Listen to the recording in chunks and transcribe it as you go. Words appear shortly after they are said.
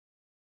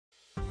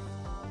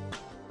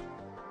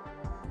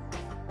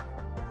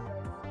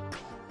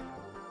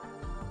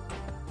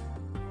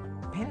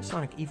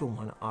Panasonic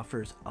AU-EVA1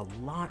 offers a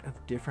lot of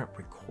different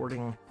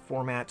recording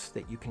formats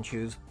that you can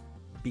choose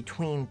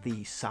between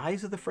the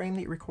size of the frame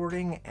that you're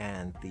recording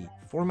and the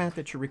format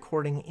that you're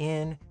recording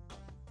in,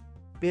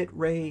 bit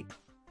rate,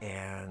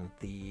 and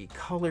the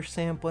color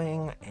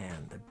sampling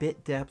and the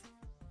bit depth.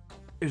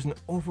 There's an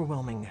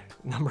overwhelming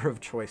number of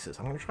choices.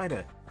 I'm going to try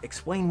to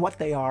explain what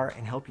they are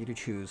and help you to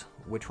choose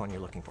which one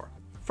you're looking for.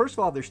 First of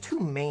all, there's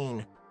two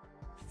main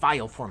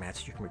file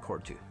formats you can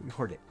record to. You can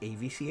record to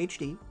AVC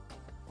HD,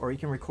 or you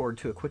can record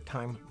to a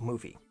QuickTime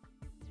movie.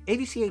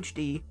 AVC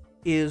HD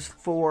is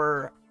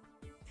for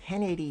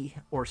 1080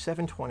 or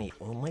 720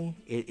 only.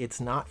 It's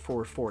not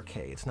for 4K,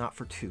 it's not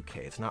for 2K,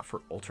 it's not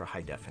for ultra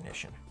high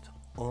definition. It's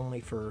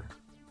only for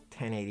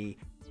 1080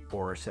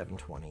 or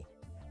 720.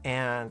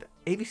 And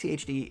AVC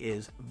HD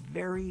is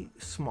very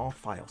small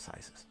file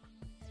sizes.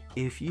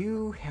 If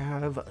you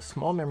have a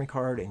small memory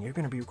card and you're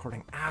going to be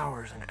recording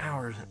hours and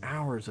hours and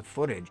hours of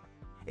footage,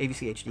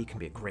 AVC HD can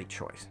be a great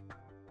choice.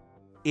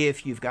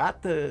 If you've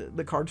got the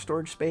card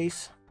storage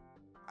space,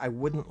 I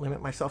wouldn't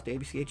limit myself to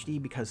AVC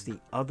HD because the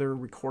other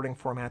recording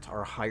formats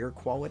are higher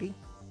quality.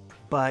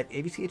 But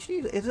AVC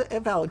HD is a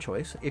valid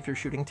choice if you're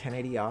shooting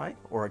 1080i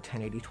or a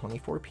 1080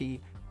 24p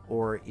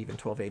or even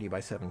 1280 by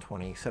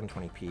 720,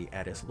 720p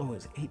at as low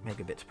as 8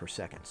 megabits per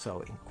second.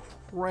 So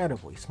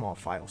incredibly small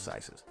file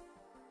sizes.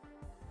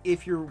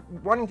 If you're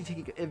wanting to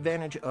take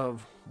advantage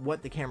of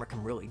what the camera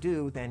can really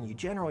do, then you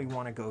generally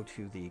want to go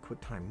to the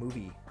QuickTime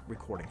movie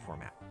recording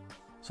format.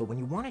 So when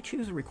you want to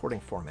choose a recording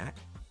format,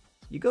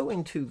 you go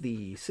into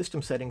the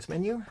System Settings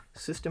menu,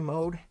 System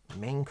Mode,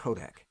 Main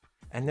Codec.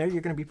 And there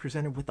you're going to be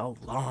presented with a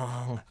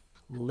long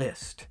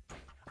list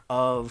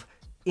of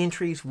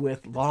entries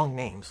with long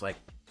names like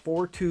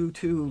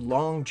 422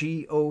 Long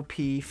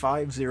GOP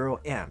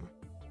 50M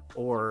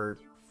or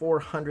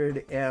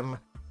 400M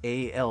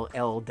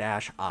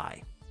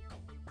ALL-I.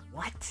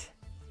 What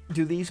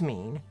do these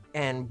mean,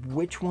 and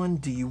which one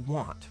do you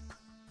want?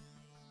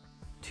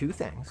 Two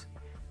things.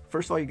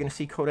 First of all, you're going to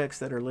see codecs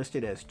that are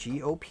listed as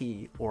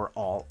GOP or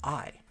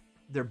ALL-I.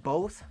 They're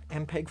both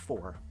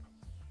MPEG-4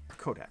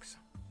 codecs.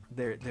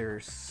 They're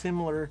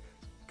similar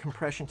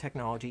compression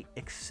technology,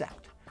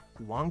 except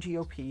Long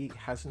GOP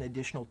has an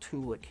additional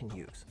tool it can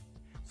use.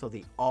 So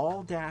the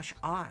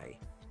ALL-I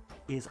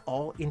is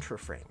all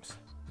intraframes.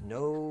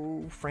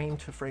 No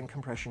frame-to-frame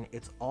compression.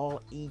 It's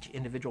all each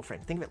individual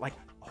frame. Think of it like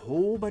a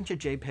whole bunch of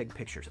JPEG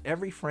pictures.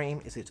 Every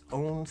frame is its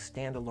own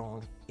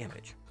standalone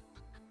image.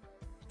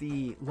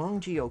 The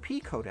Long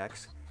GOP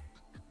codecs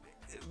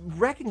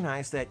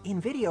recognize that in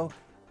video,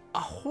 a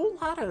whole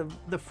lot of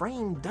the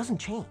frame doesn't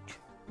change.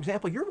 For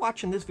example, you're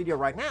watching this video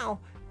right now,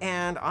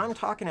 and I'm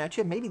talking at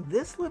you. Maybe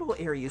this little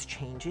area is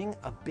changing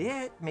a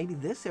bit, maybe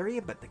this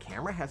area, but the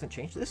camera hasn't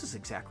changed. This is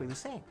exactly the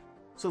same.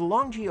 So the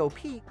Long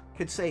GOP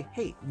could say,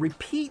 hey,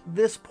 repeat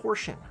this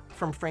portion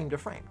from frame to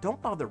frame.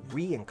 Don't bother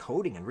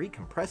re-encoding and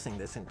recompressing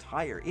this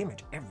entire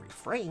image every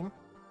frame.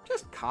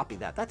 Just copy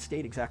that. That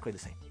stayed exactly the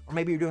same. Or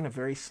maybe you're doing a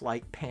very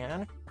slight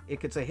pan. It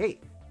could say,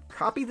 hey,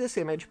 copy this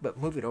image, but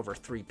move it over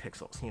 3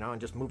 pixels,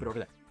 and just move it over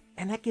there.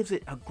 And that gives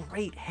it a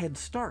great head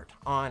start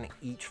on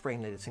each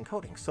frame that it's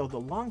encoding. So the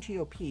Long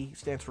GOP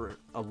stands for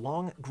a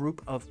long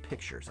group of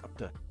pictures. Up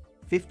to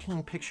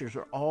 15 pictures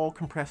are all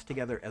compressed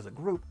together as a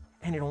group,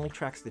 and it only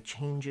tracks the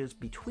changes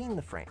between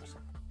the frames.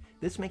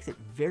 This makes it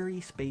very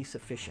space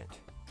efficient.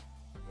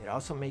 It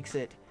also makes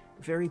it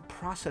very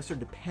processor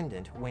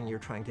dependent when you're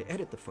trying to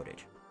edit the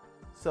footage.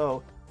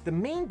 So the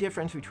main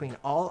difference between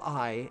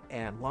ALL-I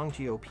and Long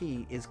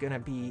GOP is going to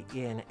be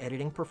in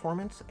editing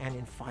performance and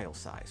in file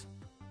size.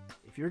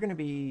 If you're going to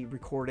be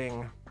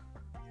recording,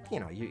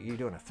 you're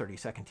doing a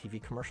 30-second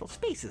TV commercial,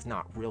 space is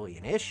not really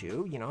an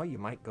issue. You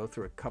might go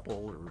through a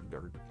couple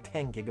or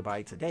 10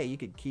 gigabytes a day. You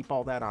could keep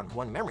all that on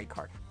one memory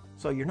card.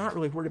 So you're not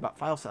really worried about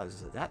file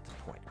sizes at that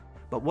point.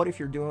 But what if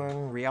you're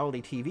doing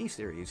reality TV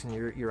series and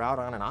you're out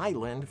on an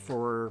island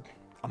for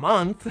a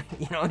month,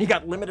 and you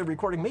got limited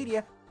recording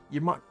media? You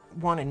might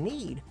want to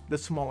need the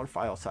smaller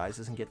file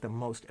sizes and get the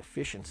most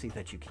efficiency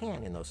that you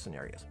can in those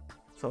scenarios.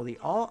 So the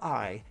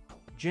ALL-I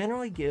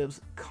generally gives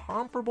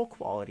comparable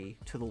quality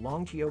to the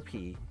Long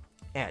GOP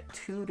at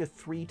 2 to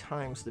 3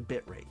 times the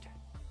bit rate.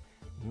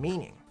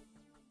 Meaning,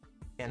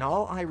 an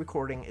ALL-I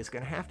recording is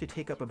going to have to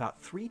take up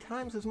about 3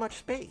 times as much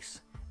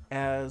space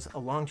as a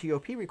Long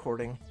GOP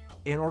recording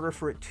in order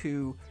for it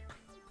to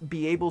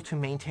be able to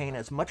maintain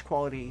as much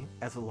quality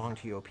as the Long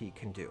GOP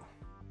can do.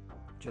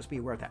 Just be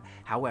aware of that.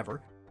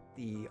 However,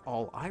 the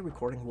ALL-I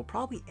recording will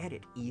probably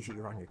edit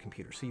easier on your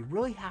computer, so you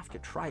really have to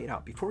try it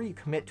out. Before you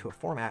commit to a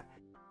format,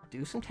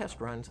 do some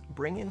test runs,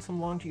 bring in some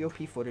Long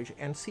GOP footage,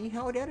 and see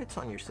how it edits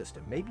on your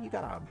system. Maybe you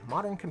got a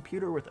modern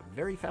computer with a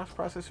very fast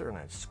processor and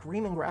a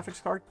screaming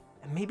graphics card,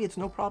 and maybe it's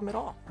no problem at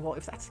all. Well,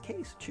 if that's the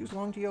case, choose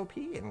Long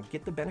GOP and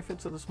get the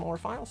benefits of the smaller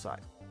file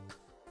size.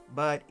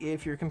 But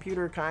if your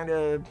computer kind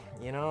of,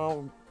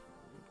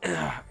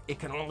 it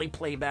can only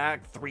play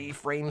back 3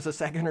 frames a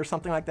second or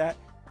something like that,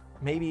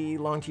 maybe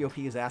Long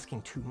GOP is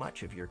asking too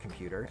much of your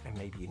computer, and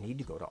maybe you need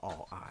to go to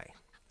ALL-I.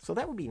 So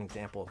that would be an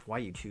example of why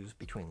you choose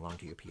between Long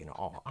GOP and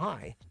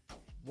ALL-I.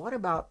 What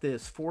about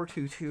this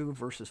 422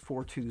 versus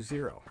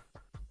 420?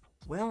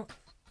 Well,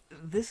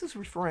 this is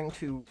referring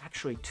to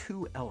actually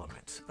two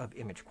elements of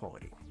image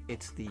quality.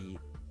 It's the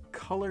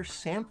color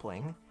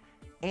sampling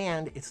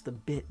and it's the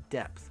bit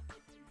depth.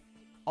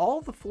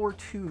 All the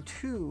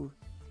 422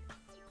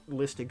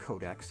 listed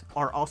codecs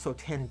are also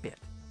 10-bit.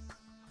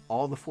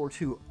 All the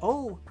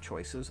 420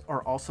 choices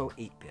are also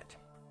 8-bit.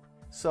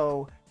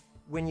 So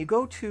when you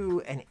go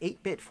to an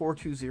 8-bit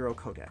 420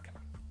 codec,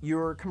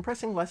 you're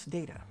compressing less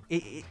data.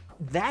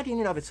 That in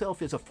and of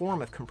itself is a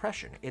form of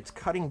compression. It's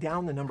cutting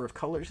down the number of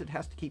colors it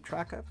has to keep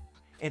track of.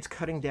 It's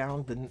cutting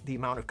down the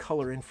amount of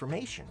color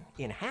information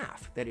in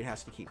half that it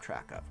has to keep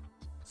track of.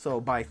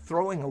 So by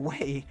throwing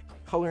away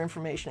color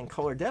information and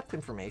color depth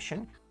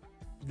information,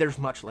 there's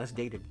much less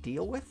data to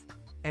deal with,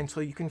 and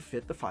so you can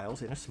fit the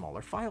files in a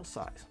smaller file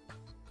size.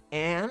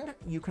 And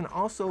you can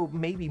also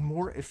maybe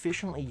more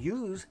efficiently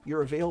use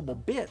your available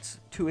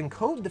bits to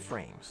encode the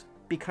frames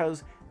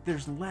because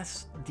there's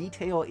less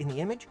detail in the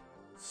image.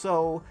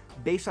 So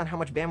based on how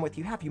much bandwidth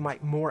you have, you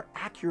might more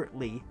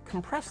accurately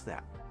compress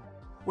that.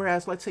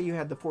 Whereas let's say you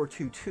had the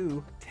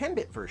 422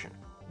 10-bit version.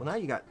 Well, now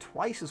you got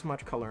twice as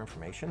much color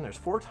information. There's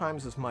 4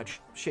 times as much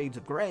shades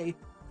of gray.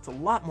 It's a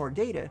lot more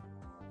data.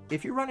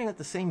 If you're running at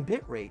the same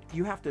bit rate,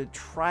 you have to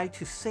try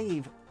to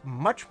save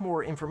much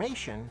more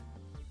information.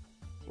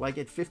 Like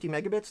at 50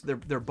 megabits,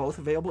 they're both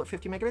available at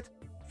 50 megabits.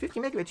 50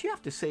 megabits, you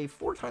have to save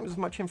 4 times as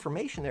much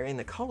information there in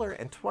the color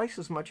and twice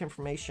as much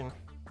information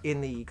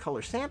in the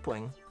color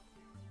sampling.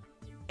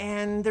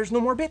 And there's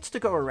no more bits to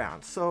go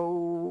around,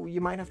 so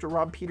you might have to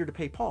rob Peter to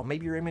pay Paul.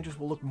 Maybe your images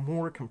will look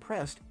more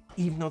compressed,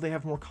 even though they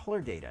have more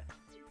color data.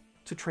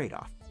 It's a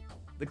trade-off.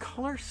 The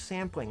color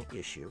sampling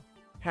issue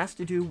has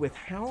to do with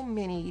how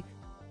many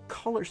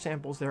color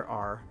samples there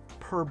are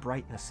per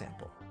brightness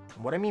sample.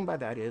 And what I mean by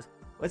that is,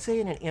 let's say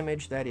in an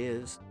image that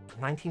is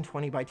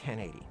 1920 by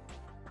 1080.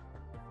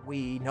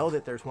 We know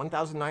that there's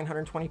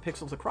 1,920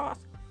 pixels across,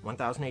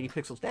 1,080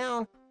 pixels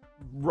down,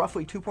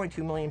 roughly 2.2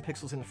 million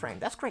pixels in the frame.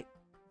 That's great.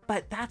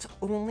 But that's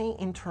only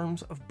in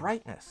terms of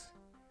brightness,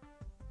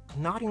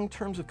 not in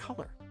terms of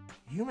color.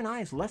 The human eye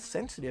is less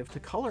sensitive to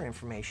color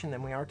information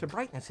than we are to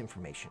brightness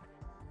information.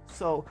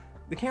 So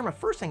the camera,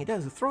 first thing it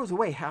does, it throws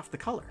away half the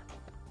color.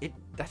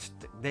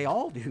 They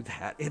all do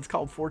that. It's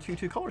called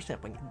 422 color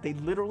sampling. They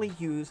literally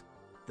use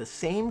the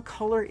same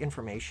color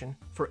information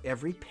for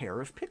every pair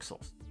of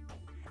pixels.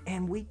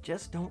 And we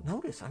just don't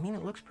notice. I mean,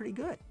 it looks pretty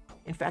good.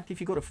 In fact,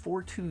 if you go to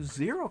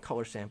 420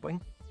 color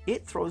sampling,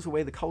 it throws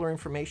away the color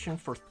information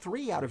for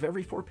 3 out of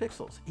every 4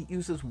 pixels. It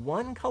uses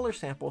 1 color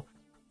sample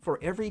for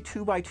every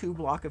 2x2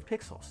 block of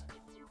pixels.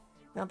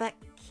 Now that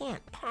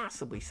can't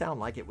possibly sound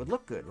like it would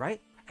look good,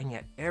 right? And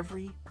yet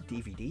every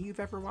DVD you've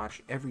ever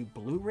watched, every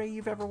Blu-ray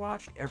you've ever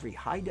watched, every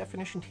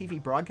high-definition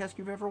TV broadcast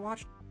you've ever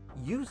watched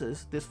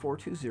uses this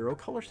 420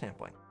 color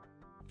sampling.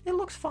 It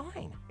looks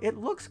fine. It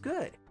looks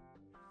good.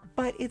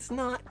 But it's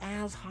not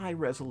as high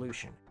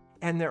resolution.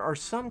 And there are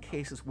some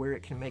cases where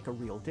it can make a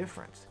real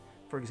difference.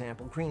 For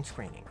example, green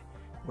screening,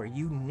 where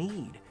you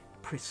need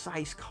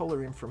precise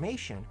color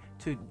information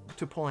to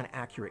pull an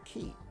accurate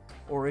key.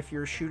 Or if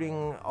you're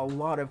shooting a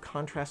lot of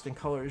contrasting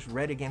colors,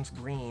 red against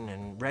green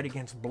and red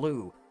against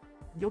blue,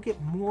 you'll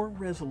get more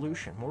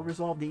resolution, more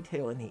resolved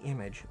detail in the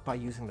image by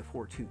using the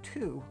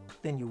 422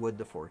 than you would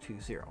the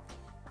 420.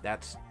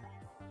 That's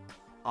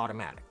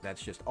automatic.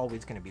 That's just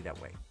always going to be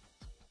that way.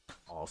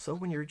 Also,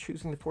 when you're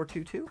choosing the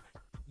 422,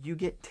 you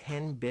get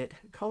 10-bit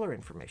color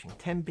information,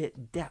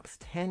 10-bit depth,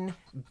 10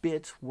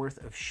 bits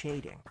worth of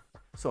shading.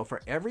 So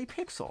for every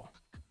pixel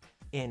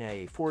in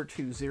a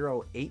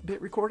 420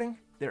 8-bit recording,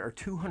 there are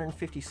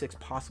 256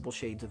 possible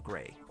shades of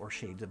gray, or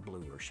shades of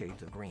blue, or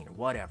shades of green, or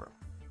whatever.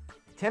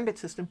 10-bit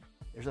system,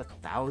 there's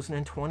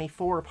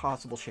 1,024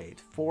 possible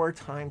shades, 4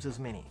 times as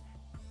many.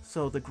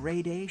 So the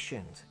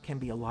gradations can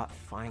be a lot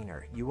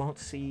finer. You won't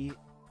see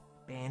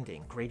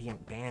banding,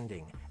 gradient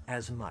banding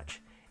as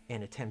much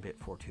in a 10-bit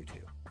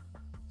 422.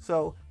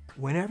 So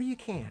whenever you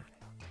can,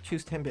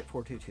 choose 10-bit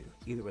 422,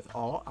 either with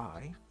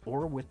ALL-I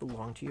or with the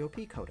Long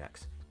GOP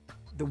codecs.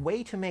 The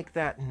way to make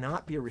that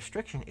not be a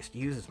restriction is to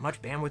use as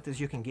much bandwidth as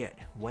you can get.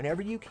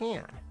 Whenever you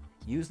can,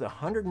 use the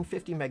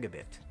 150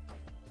 megabit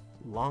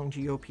Long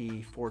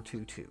GOP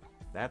 422.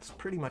 That's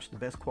pretty much the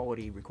best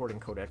quality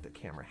recording codec that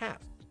camera has.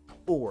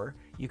 Or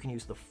you can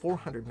use the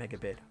 400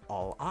 megabit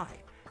ALL-I.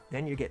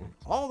 Then you're getting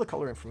all the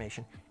color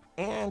information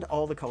and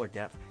all the color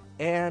depth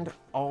and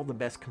all the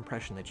best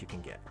compression that you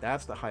can get.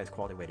 That's the highest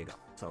quality way to go.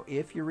 So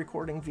if you're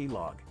recording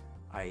vlog,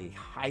 I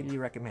highly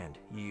recommend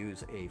you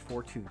use a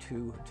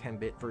 422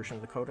 10-bit version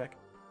of the codec,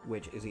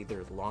 which is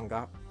either the Long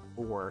GOP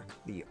or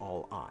the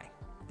ALL-I.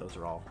 Those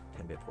are all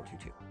 10-bit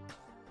 422.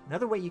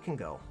 Another way you can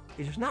go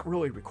is just not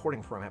really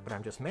recording format, but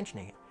I'm just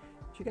mentioning it.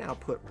 You can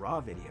output RAW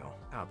video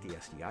out the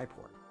SDI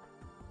port.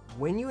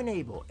 When you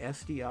enable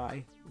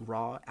SDI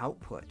RAW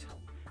output,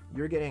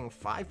 you're getting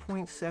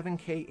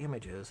 5.7K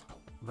images,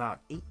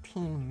 about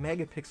 18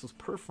 megapixels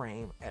per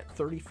frame at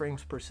 30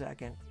 frames per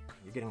second.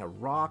 You're getting a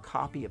raw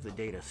copy of the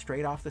data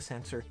straight off the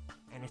sensor,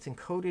 and it's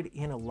encoded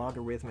in a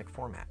logarithmic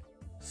format.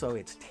 So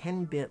it's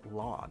 10-bit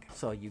log.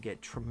 So you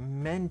get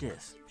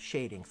tremendous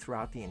shading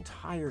throughout the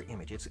entire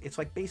image. It's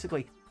like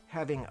basically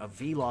having a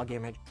vlog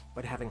image,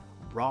 but having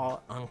raw,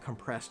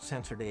 uncompressed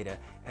sensor data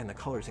and the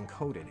colors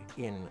encoded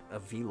in a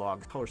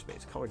vlog color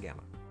space, color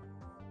gamma.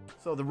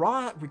 So the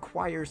raw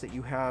requires that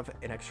you have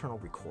an external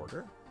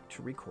recorder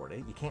to record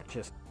it. You can't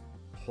just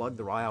plug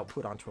the raw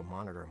output onto a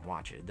monitor and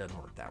watch it. It doesn't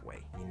work that way.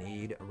 You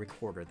need a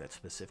recorder that's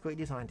specifically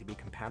designed to be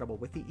compatible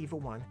with the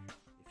EVA1.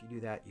 If you do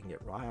that, you can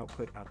get raw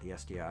output out the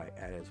SDI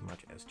at as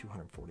much as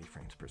 240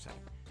 frames per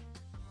second.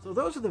 So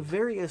those are the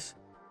various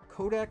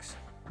codecs,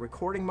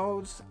 recording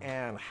modes,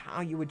 and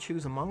how you would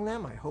choose among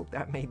them. I hope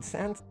that made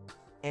sense.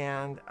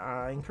 And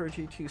I encourage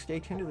you to stay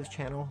tuned to this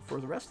channel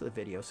for the rest of the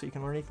video so you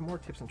can learn even more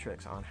tips and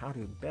tricks on how to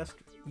best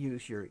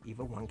use your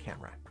EVA1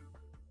 camera.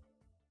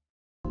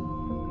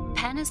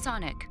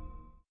 Panasonic